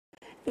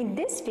In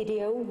this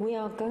video, we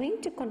are going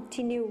to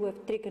continue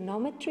with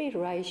trigonometry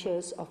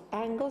ratios of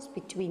angles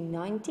between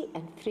 90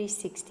 and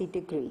 360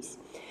 degrees.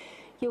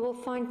 You will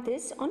find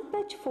this on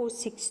page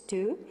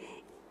 462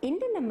 in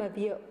the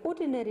Namibian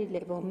Ordinary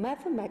Level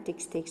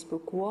Mathematics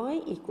textbook y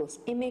equals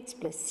mx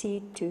plus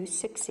c to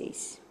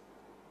success.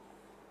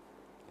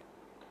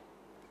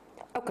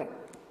 Okay,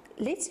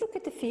 let's look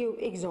at a few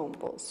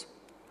examples.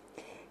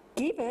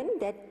 Given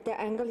that the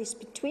angle is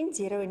between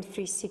 0 and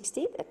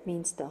 360, that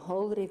means the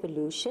whole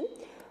revolution,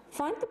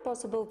 find the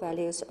possible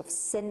values of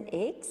sin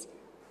x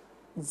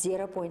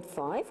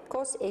 0.5,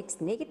 cos x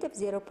negative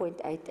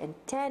 0.8 and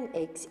tan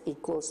x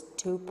equals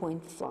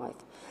 2.5.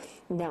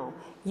 Now,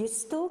 you're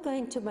still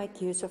going to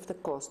make use of the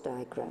cos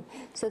diagram.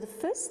 So the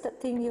first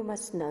thing you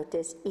must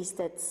notice is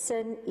that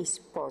sin is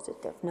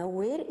positive. Now,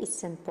 where is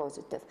sin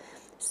positive?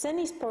 Sin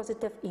is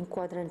positive in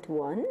quadrant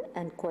 1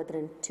 and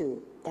quadrant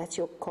 2. That's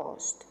your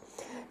cost.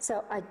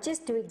 So I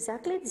just do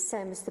exactly the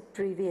same as the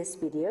previous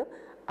video.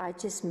 I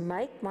just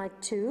make my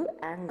two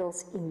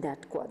angles in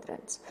that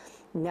quadrant.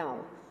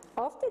 Now,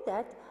 after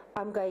that,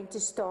 I'm going to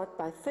start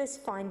by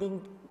first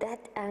finding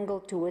that angle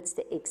towards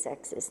the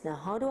x-axis. Now,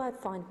 how do I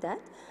find that?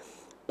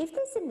 If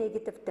there's a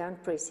negative,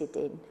 don't press it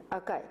in.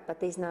 Okay, but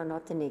there's now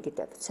not a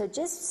negative. So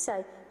just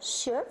say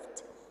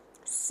shift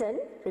sin.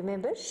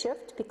 Remember,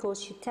 shift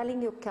because you're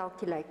telling your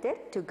calculator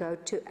to go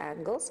to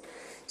angles.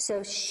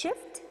 So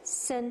shift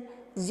sin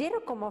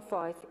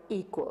 0,5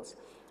 equals,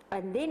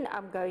 and then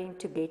I'm going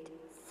to get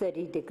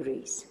 30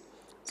 degrees.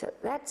 So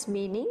that's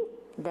meaning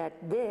that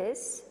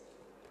this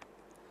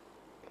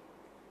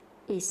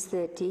is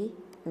 30,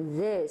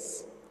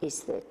 this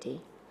is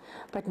 30.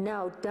 But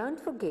now don't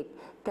forget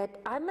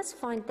that I must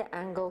find the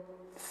angle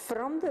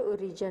from the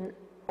origin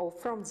or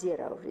from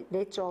 0.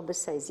 Let's rather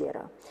say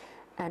 0.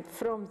 And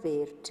from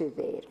there to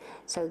there.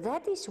 So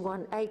that is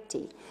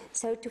 180.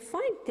 So to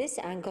find this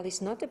angle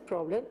is not a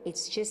problem,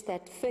 it's just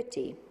that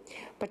 30.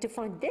 But to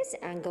find this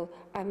angle,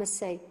 I must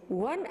say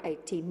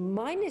 180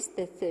 minus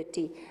the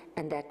 30,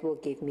 and that will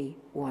give me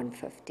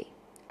 150.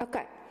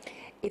 Okay,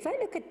 if I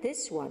look at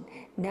this one,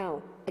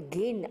 now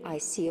again I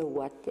see a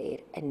what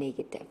there, a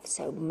negative.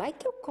 So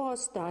make your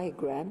cos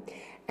diagram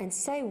and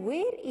say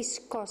where is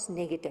cos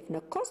negative.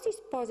 Now cos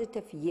is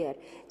positive here,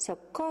 so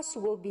cos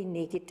will be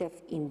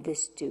negative in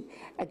this too.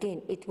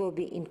 Again, it will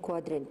be in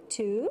quadrant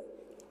 2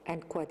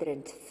 and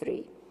quadrant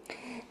 3.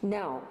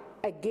 Now,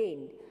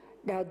 again,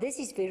 now this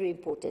is very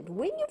important.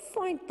 When you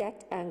find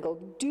that angle,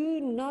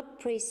 do not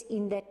press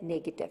in that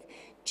negative.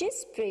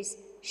 Just press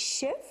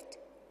shift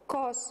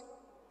cos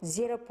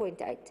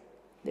 0.8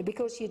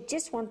 because you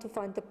just want to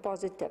find the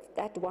positive,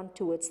 that one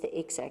towards the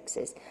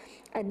x-axis.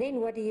 And then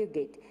what do you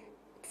get?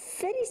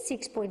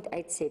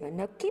 36.87.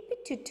 Now keep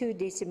it to 2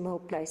 decimal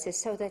places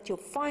so that your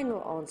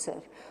final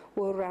answer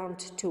will round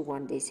to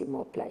 1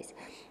 decimal place.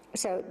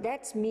 So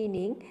that's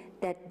meaning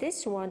that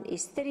this one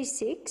is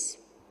 36.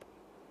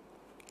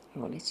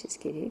 Oh, let's just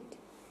get it.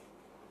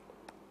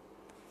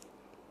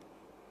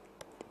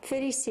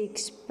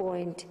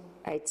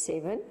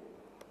 36.87.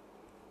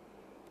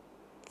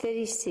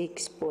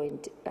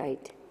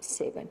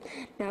 36.87.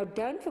 Now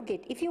don't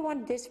forget, if you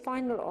want this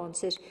final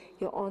answer,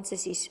 your answer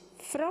is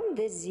from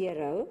this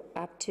 0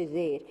 up to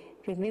there.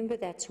 Remember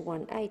that's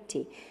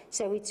 180.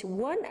 So it's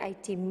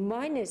 180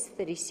 minus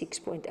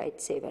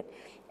 36.87.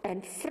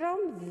 And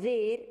from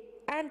there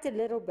and a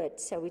little bit,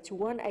 so it's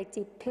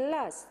 180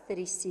 plus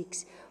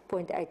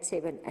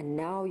 36.87. And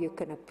now you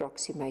can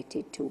approximate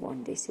it to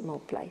 1 decimal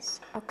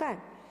place. Okay.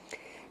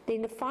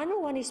 Then the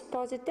final one is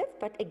positive,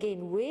 but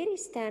again, where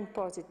is tan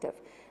positive?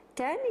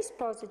 Tan is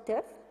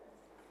positive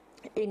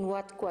in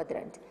what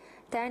quadrant?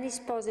 Tan is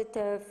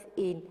positive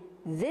in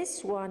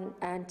this one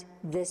and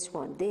this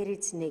one. There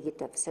it's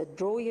negative. So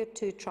draw your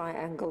two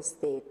triangles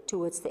there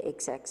towards the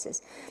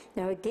x-axis.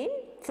 Now again,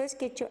 first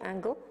get your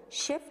angle,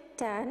 shift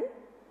tan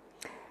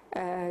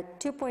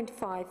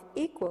 2.5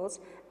 equals,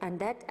 and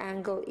that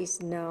angle is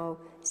now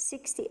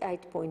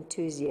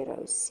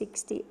 68.20.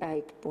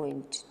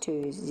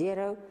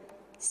 68.20.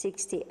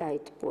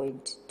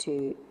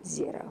 68.20.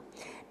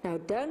 Now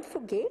don't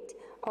forget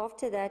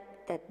after that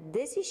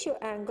this is your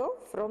angle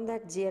from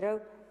that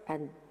 0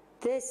 and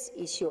this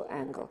is your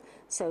angle.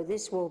 So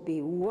this will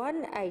be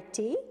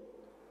 180.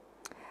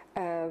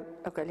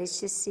 Okay, let's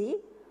just see.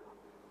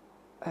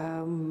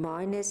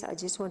 Minus, I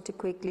just want to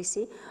quickly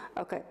see.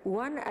 Okay,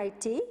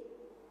 180.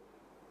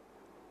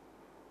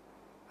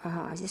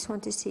 I just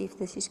want to see if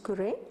this is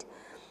correct.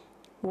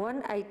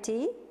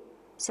 180,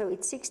 so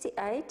it's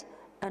 68.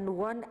 And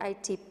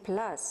 180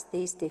 plus,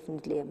 there's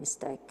definitely a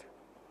mistake,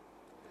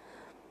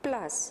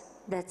 plus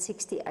that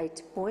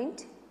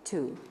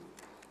 68.2.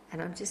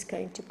 And I'm just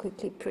going to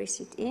quickly press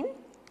it in.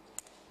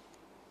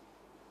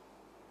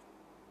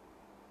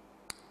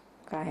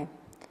 Okay,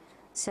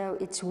 so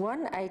it's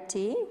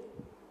 180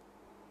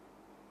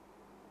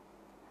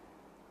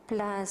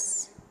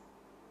 plus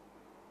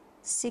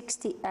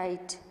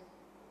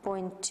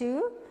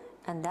 68.2,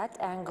 and that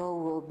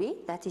angle will be,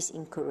 that is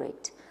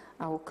incorrect.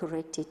 I will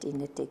correct it in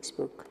the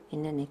textbook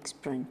in the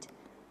next print.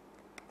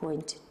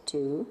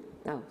 0.2,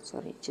 oh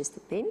sorry, just a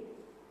pen.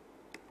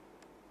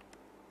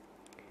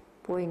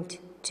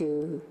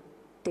 0.2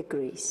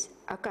 degrees.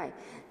 Okay,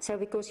 so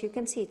because you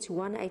can see it's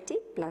 180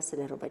 plus a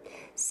little bit.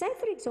 Say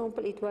for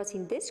example it was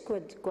in this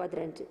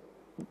quadrant,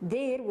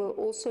 there will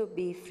also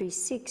be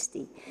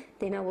 360.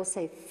 Then I will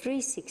say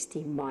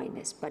 360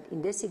 minus, but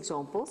in this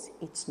examples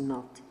it's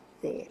not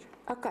there.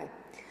 Okay,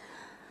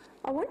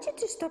 I want you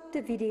to stop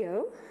the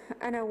video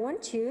and I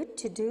want you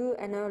to do,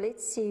 and now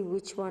let's see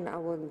which one I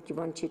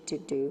want you to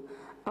do.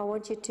 I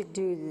want you to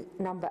do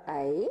number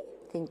A. I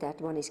think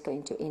that one is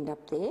going to end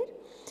up there.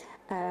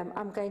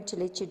 I'm going to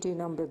let you do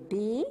number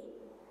B,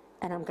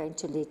 and I'm going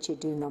to let you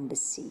do number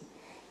C.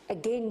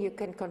 Again, you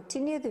can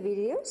continue the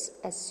videos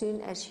as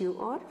soon as you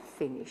are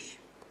finished.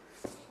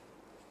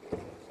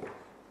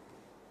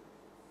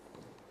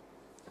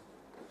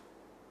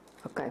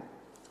 Okay,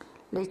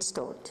 let's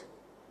start.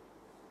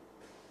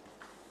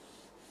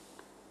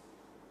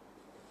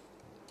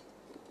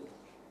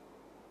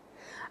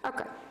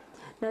 Okay,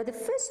 now the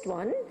first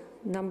one,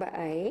 number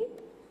A,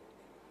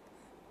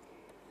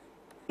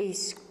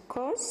 is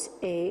cos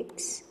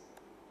x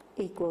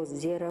equals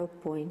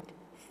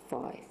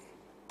 0.5.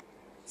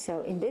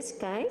 So in this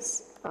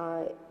case,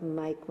 I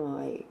make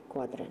my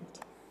quadrant.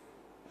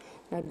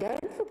 Now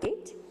don't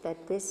forget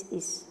that this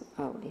is,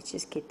 let's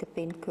just get the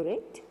pen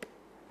correct.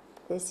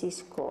 This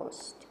is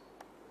cos.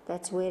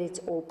 That's where it's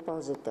all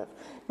positive.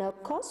 Now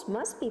cos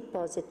must be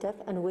positive,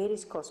 and where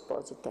is cos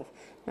positive?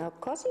 Now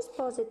cos is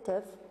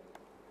positive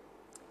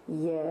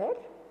here,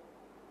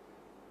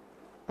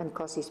 and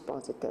cos is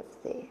positive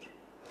there.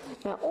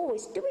 Now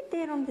always do it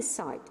there on the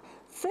side.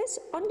 First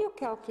on your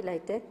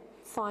calculator,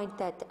 find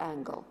that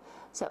angle.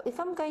 So if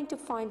I'm going to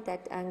find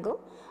that angle,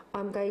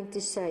 I'm going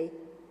to say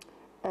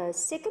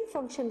second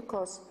function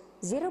cos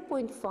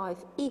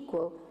 0.5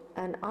 equal,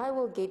 and I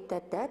will get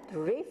that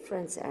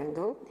reference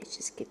angle, let's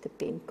just get the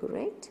pen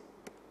correct.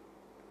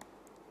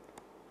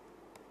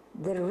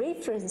 The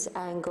reference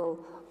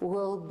angle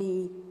will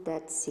be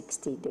that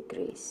 60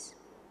 degrees.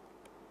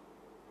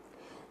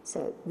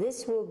 So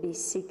this will be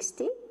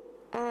 60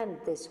 and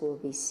this will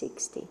be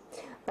 60.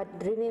 But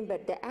remember,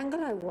 the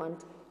angle I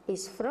want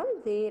is from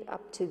there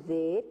up to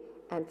there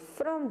and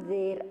from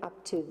there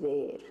up to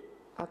there.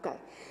 Okay,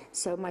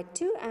 so my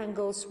two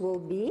angles will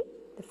be,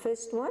 the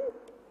first one,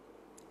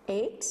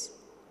 x,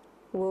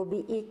 will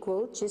be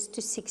equal just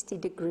to 60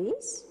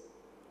 degrees.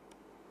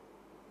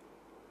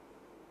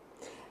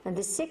 And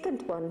the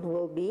second one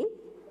will be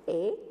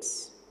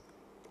x.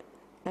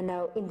 And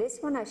now in this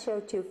one I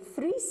showed you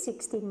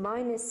 360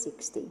 minus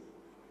 60.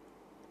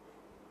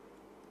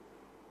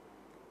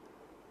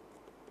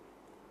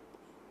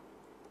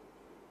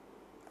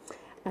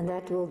 And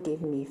that will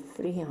give me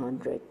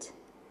 300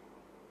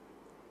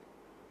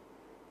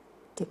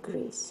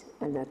 degrees.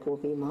 And that will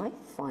be my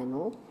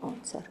final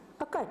answer.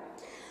 Okay,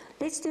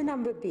 let's do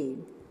number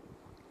B.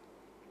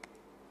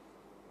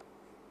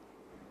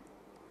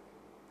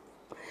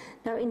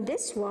 Now in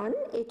this one,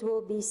 it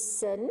will be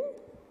sin,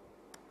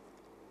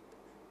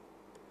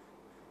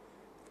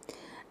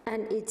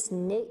 and it's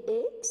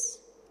x,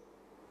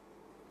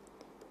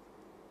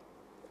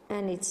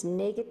 and it's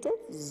negative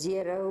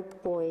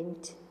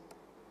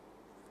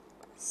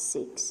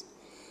 0.6.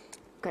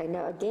 Okay,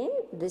 now again,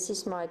 this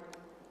is my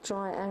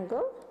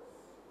triangle,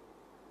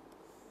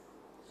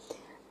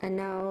 and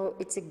now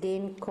it's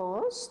again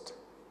cosed.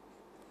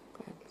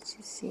 Okay, let's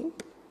just see.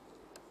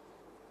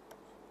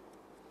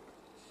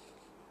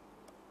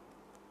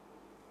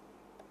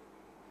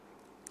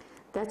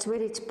 That's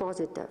where it's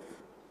positive.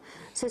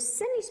 So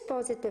sin is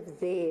positive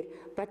there,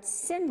 but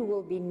sin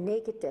will be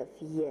negative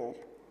here.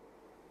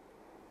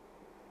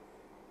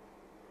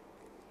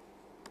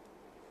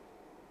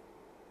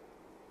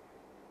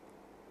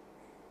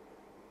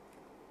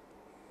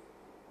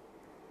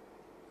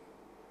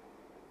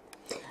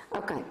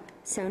 Okay,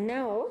 so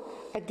now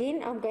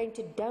again I'm going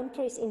to down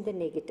press in the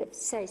negative.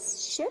 Say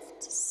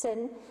shift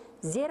sin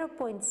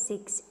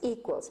 0.6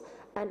 equals,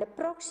 and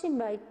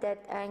approximate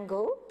that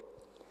angle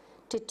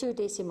to 2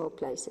 decimal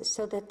places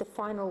so that the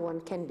final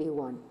one can be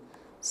 1.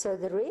 So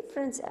the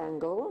reference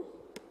angle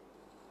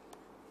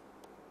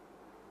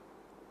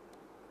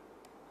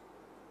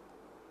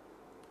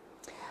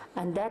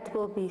and that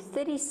will be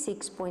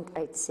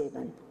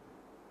 36.87.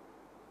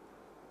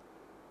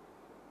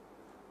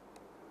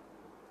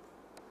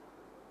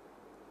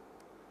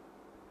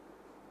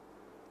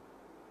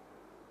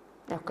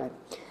 Okay,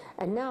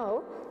 and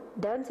now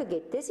don't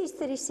forget, this is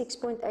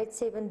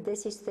 36.87,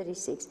 this is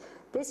 36.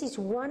 This is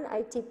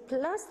 180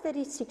 plus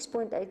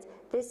 36.8.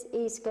 This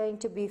is going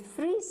to be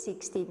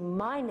 360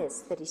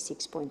 minus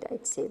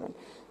 36.87.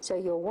 So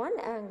your one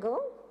angle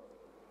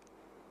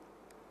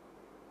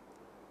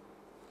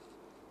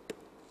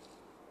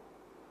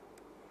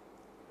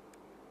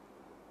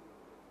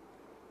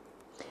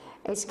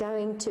is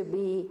going to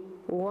be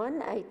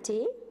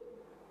 180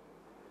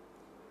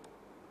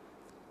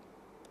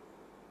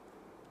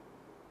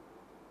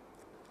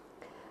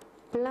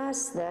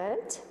 plus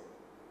that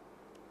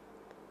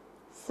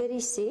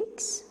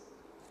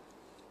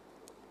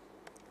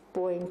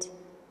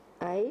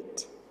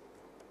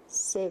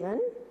 36.87,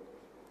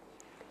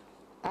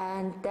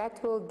 and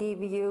that will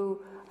give you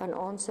an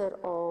answer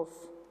of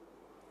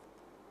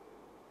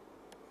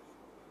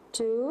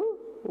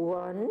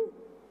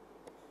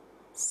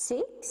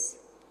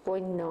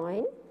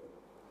 216.9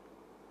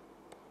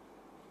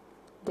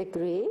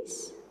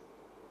 degrees,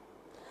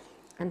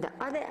 and the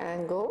other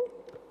angle,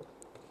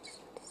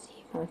 just to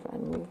see if I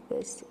move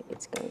this,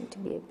 it's going to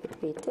be a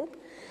bit better.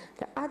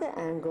 The other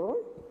angle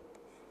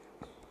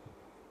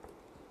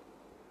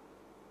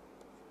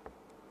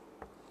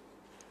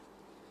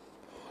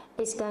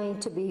is going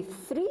to be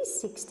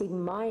 360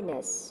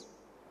 minus,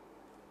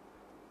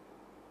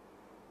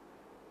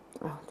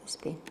 oh, this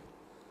pen,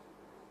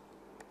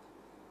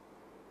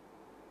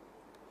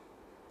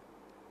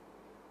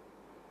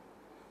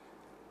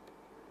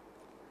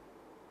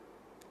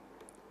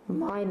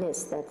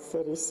 minus that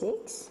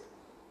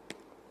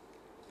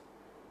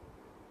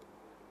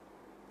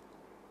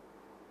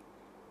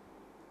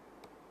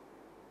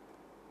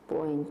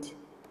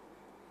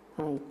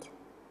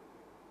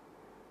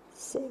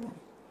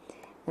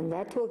and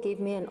that will give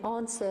me an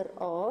answer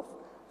of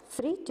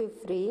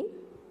 323,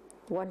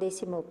 1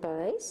 decimal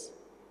place,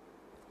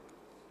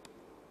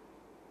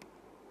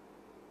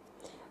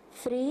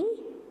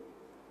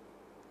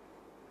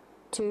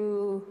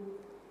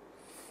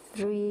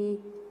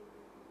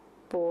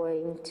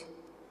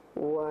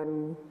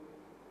 323.1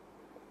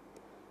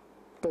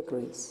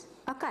 degrees.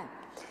 Okay,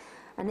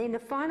 and then the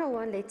final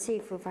one, let's see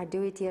if I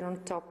do it here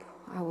on top,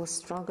 I will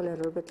struggle a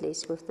little bit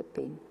less with the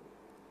pen.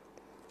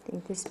 I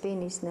think this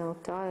pen is now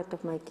tired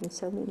of making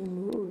so many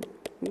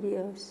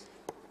videos.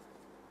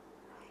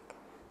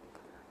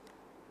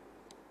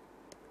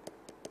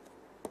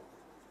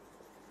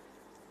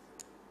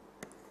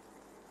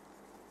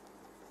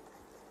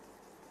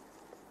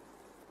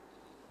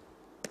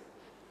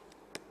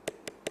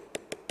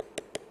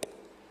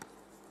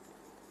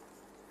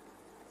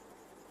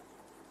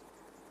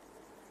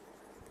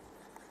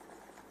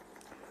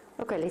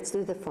 Okay, let's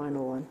do the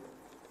final one.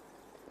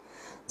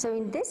 So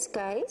in this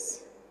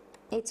case,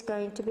 it's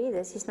going to be,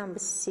 this is number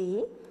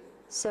C,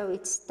 so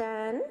it's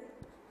tan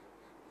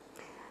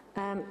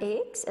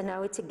x, and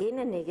now it's again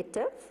a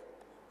negative.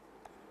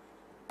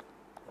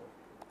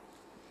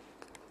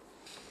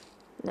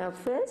 Now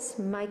first,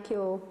 make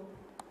your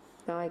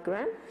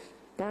diagram.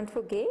 Don't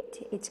forget,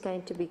 it's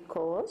going to be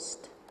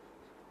cosed,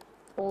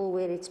 all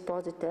where it's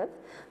positive,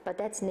 but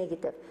that's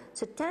negative.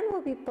 So tan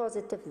will be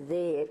positive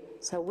there,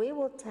 so where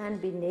will tan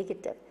be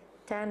negative?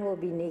 Tan will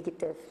be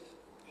negative,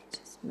 let's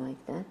just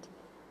make that.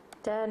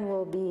 Tan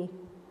will be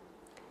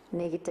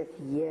negative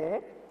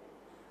here,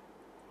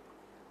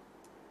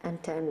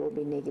 and tan will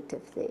be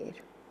negative there.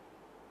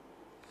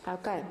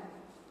 Okay.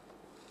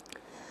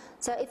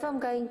 So if I'm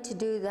going to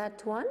do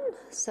that one,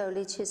 so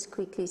let's just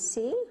quickly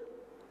see.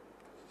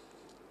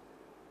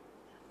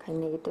 Okay,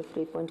 negative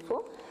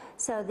 3.4.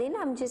 So then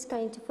I'm just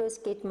going to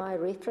first get my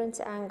reference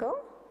angle.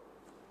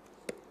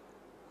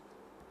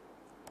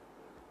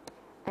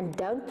 And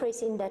don't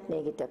press in that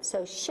negative.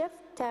 So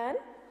shift tan,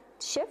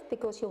 shift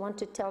because you want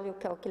to tell your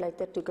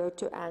calculator to go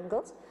to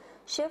angles.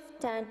 Shift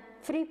tan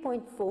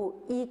 3.4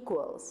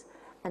 equals,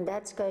 and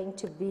that's going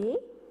to be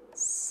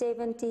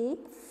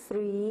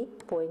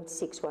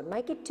 73.61.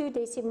 Make it 2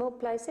 decimal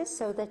places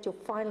so that your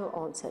final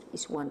answer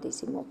is 1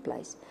 decimal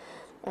place.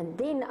 And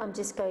then I'm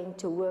just going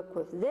to work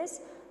with this.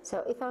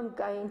 So if I'm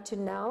going to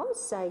now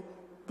say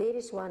there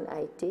is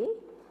 180,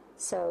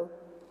 so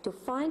to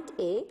find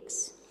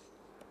x,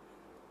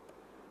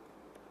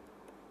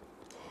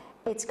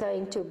 it's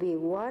going to be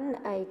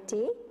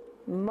 180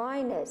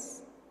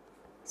 minus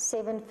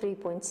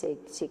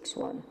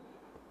 73.61.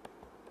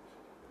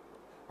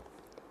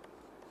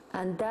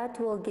 And that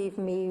will give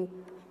me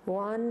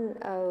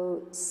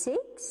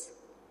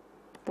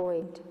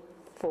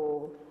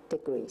 106.4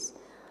 degrees.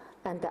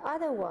 And the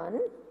other one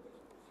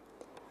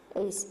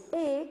is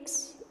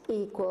x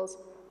equals,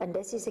 and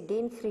this is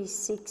again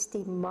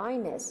 360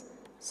 minus,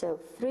 so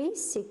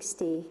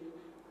 360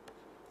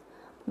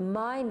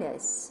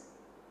 minus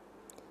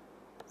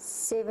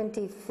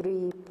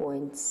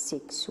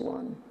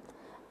 73.61,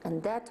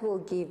 and that will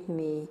give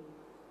me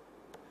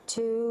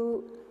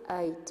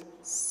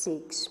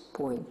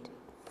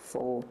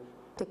 286.4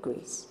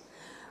 degrees.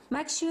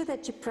 Make sure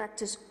that you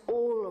practice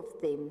all of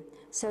them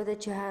so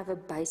that you have a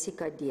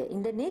basic idea.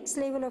 In the next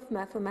level of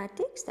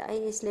mathematics, the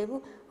AS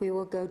level, we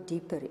will go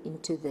deeper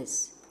into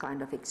this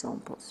kind of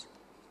examples.